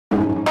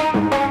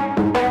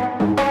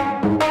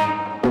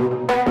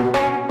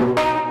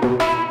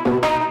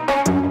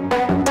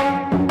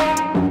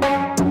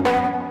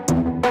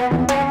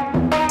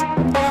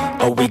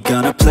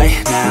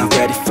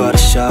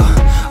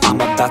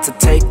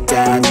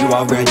you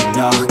already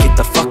know. Get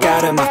the fuck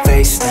out of my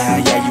face now,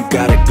 yeah, you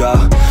gotta go.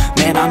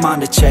 Man, I'm on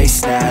the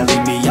chase now,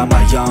 leave me on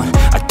my own.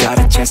 I got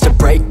a chance to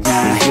break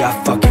now, here I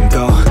fucking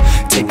go.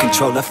 Take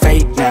control of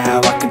fate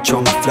now, I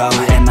control my flow.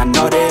 And I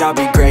know that I'll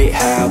be great,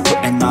 how,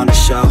 putting on a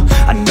show.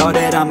 I know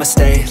that I'ma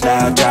stay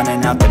loud,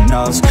 drowning out the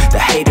noise. The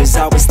haters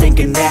always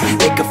thinking that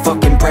they could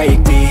fucking break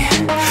me.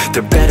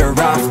 They're better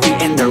off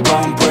eating their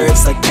own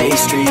words like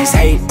pastries.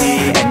 Hate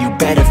me, and you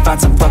better find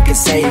some fucking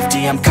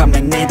safety. I'm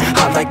coming in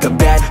hot like a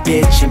bad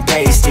bitch in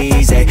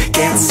pasties. They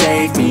can't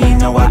save me,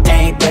 no I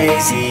ain't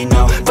lazy,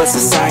 no. But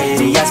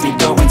society has me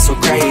going so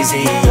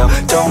crazy, yo.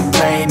 Don't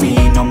play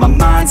me, no my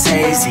mind's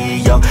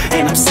hazy, yo.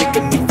 And I'm sick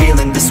of me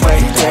feeling this way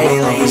daily.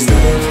 I'll always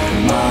live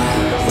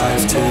my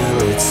life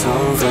till it's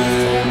over,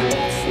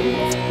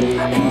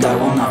 and I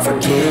will not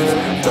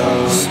forgive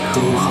those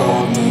who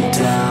hold me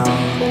down.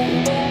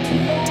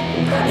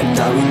 And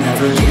I will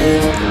never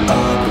give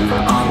up,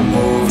 I'm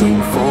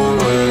moving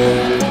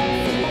forward.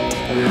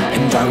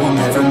 And I will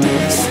never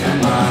miss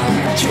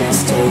my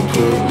chance, take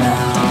it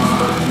now.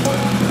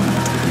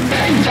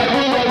 And I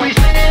will always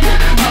live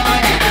my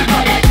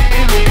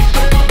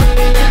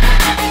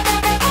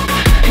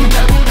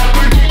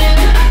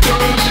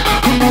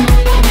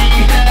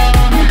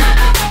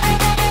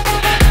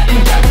life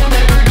till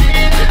it's over,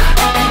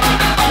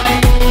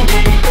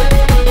 and I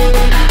will not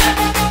forgive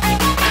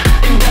those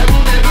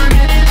who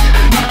hold me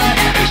down.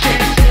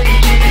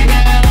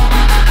 And I will never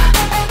give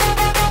up, I'm moving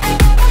forward. And I will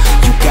never miss my chance, take it now.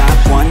 You got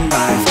one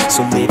life,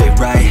 so live it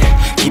right.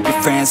 Keep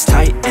your friends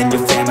tight and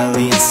your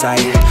family in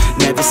sight.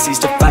 Never cease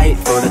to fight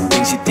for the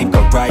things you think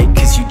are right,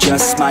 cause you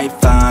just might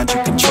find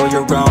you control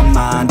your own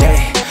mind,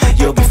 eh?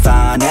 You'll be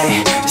fine,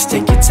 eh? Just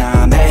take your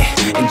time, eh?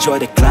 Enjoy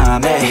the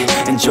climb, eh?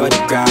 Enjoy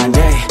the grind,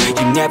 eh?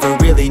 You never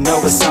really know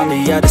what's on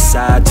the other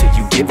side till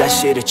you give that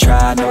shit a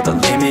try. Know the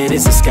limit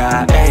is the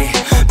sky, eh?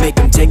 Make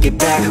them take it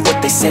back,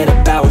 what they said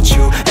about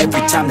you.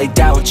 Every time they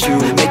doubt you,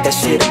 make that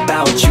shit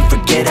about you.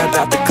 Forget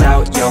about the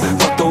clout, yo.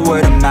 Fuck the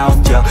word of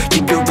mouth, yo.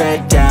 Keep your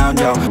head down,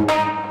 yo.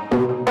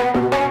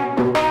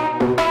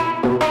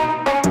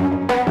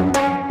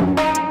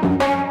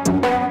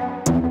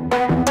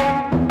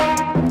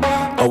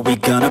 Are we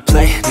gonna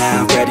play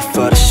now? Ready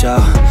for the show?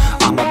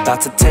 I'm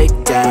about to take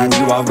down,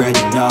 you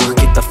already know.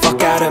 Get the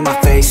fuck out of my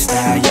face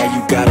now, yeah,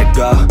 you gotta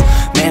go.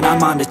 Man,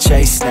 I'm on the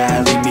chase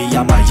now, leave me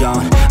on my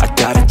own. I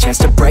got a chance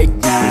to break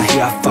now,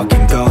 here I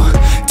fucking go.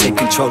 Take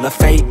control of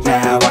fate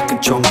now, I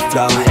control my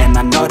flow. And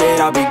I know that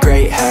I'll be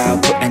great, how,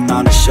 putting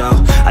on a show.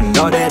 I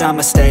know that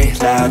I'ma stay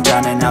loud,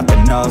 drowning out the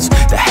noise.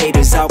 The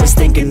haters always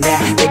thinking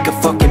that they could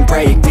fucking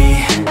break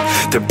me.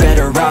 They're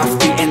better off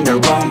eating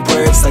their own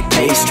words like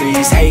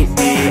pastries. Hate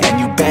me, and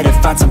you better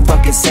find some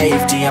fucking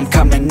safety. I'm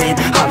coming in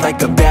hot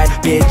like a bad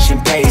bitch in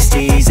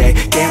pasties. They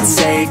can't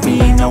save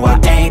me, no I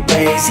ain't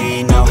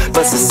lazy, no.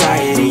 But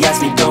society has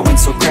me going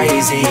so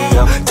crazy,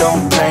 yo.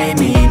 Don't play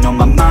me, no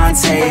my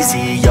mind's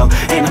hazy, yo.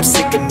 And I'm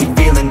sick of me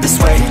feeling this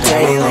way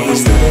daily. I'll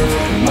always live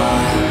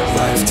my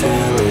life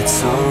till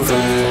it's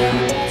over,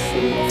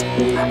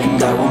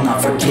 and I will not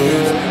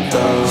forgive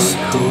those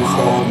who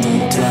hold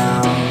me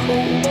down.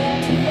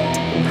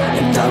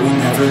 And I will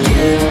never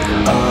give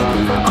up,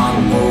 I'm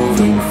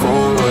moving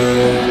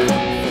forward.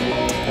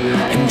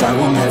 And I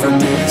will never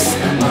miss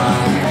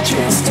my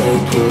chance,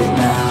 take it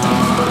now.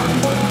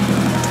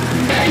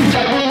 And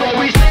I will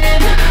always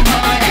live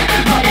my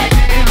life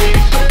till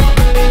it's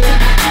over,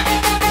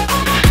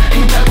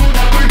 and I will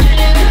not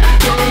forgive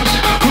those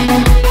who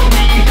hold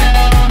me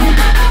down.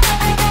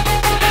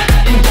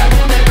 And I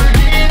will never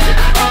give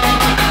up,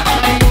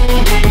 I'm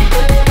moving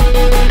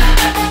forward.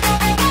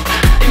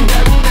 And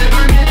I will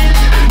never miss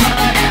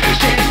my chance,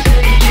 take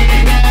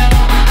it now.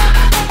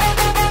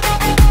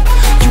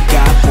 You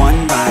got one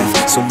life,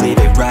 so live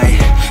it right.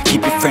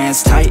 Keep your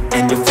friends tight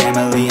and your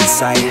family in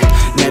sight.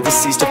 Never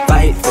cease to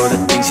fight for the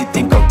things you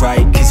think are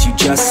right, cause you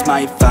just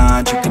might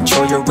find you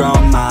control your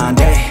own mind,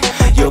 eh?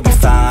 You'll be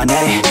fine,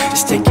 eh?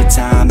 Just take your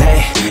time,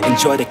 eh?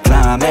 Enjoy the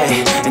climb,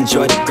 eh?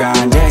 Enjoy the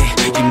grind, eh?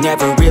 You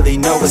never really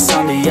know what's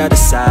on the other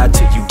side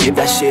till you give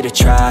that shit a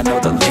try. Know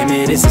the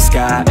limit is the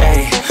sky,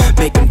 eh?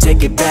 Make them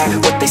take it back,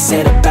 what they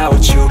said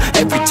about you.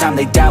 Every time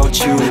they doubt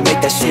you,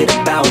 make that shit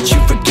about you.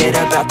 Forget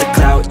about the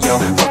clout, yo.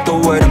 Fuck the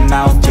word of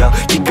mouth, yo.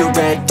 Keep your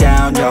head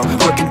down, yo.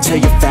 Work until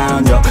you're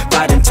found, yo.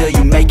 Fight until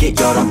you make it,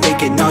 yo. Don't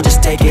think it, no,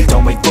 just take it.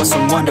 Don't wait for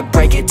someone to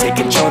break it. Take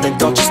control and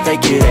don't just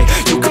take it, eh?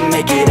 You can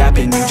make it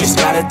happen, you just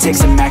gotta take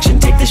some action.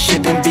 Take the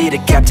ship and be the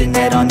captain.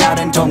 Head on out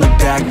and don't look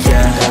back,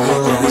 yeah. I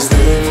will always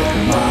live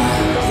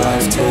my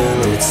life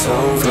till it's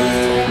over,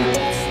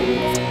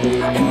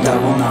 and I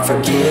will not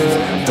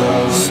forgive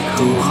those